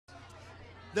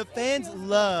The fans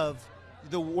love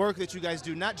the work that you guys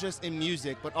do, not just in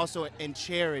music, but also in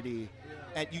charity.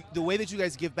 And the way that you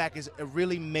guys give back is a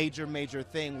really major, major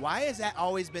thing. Why has that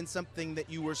always been something that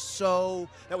you were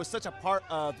that was such a part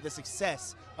of the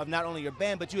success of not only your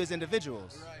band, but you as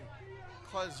individuals? Right.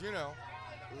 Because, you know,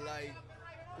 like,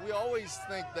 we always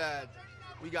think that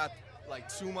we got, like,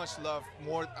 too much love,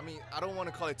 more, I mean, I don't want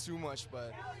to call it too much,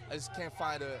 but I just can't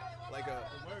find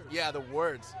the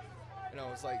words. You know,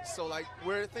 it's like, so, like,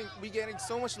 we're getting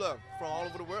so much love from all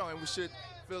over the world, and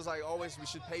feels like always we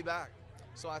should pay back.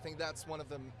 So I think that's one of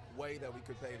the way that we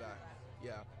could pay back.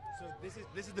 Yeah. So this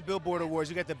is the Billboard Awards.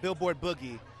 You got the Billboard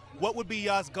Boogie. What would be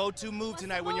y'all's go-to move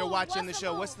tonight when you're watching the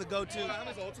show? What's the go-to? He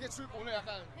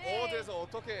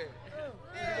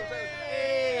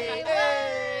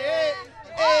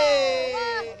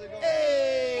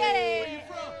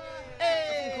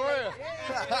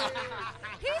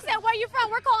said, "Where you from?"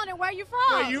 We're calling it, "Where you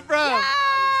from?" Where you from?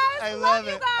 Yes, I love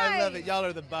it. I love it. Y'all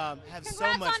are the bomb. Have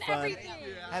Congrats so much on fun. everything.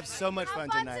 Have so much fun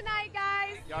fun tonight.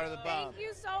 guys. Y'all are the bomb. Thank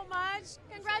you so much.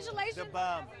 Congratulations. The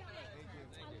bomb.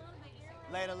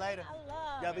 Later.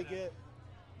 Y'all be good.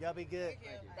 Y'all be good.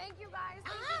 Thank you guys.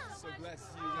 Thank you so much. glad to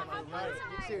see you. Have fun tonight.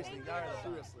 Seriously, Thank y'all are you. the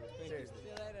bomb. Seriously.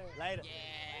 Later.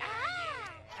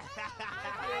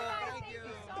 Thank you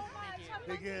so much. Have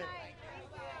Be fun good. tonight.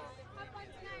 Have fun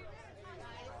tonight.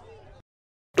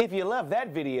 If you love that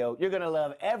video, you're going to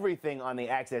love everything on the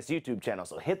Access YouTube channel.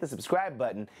 So hit the subscribe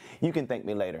button. You can thank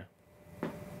me later.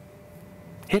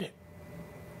 Hit it.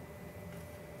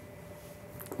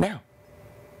 Now.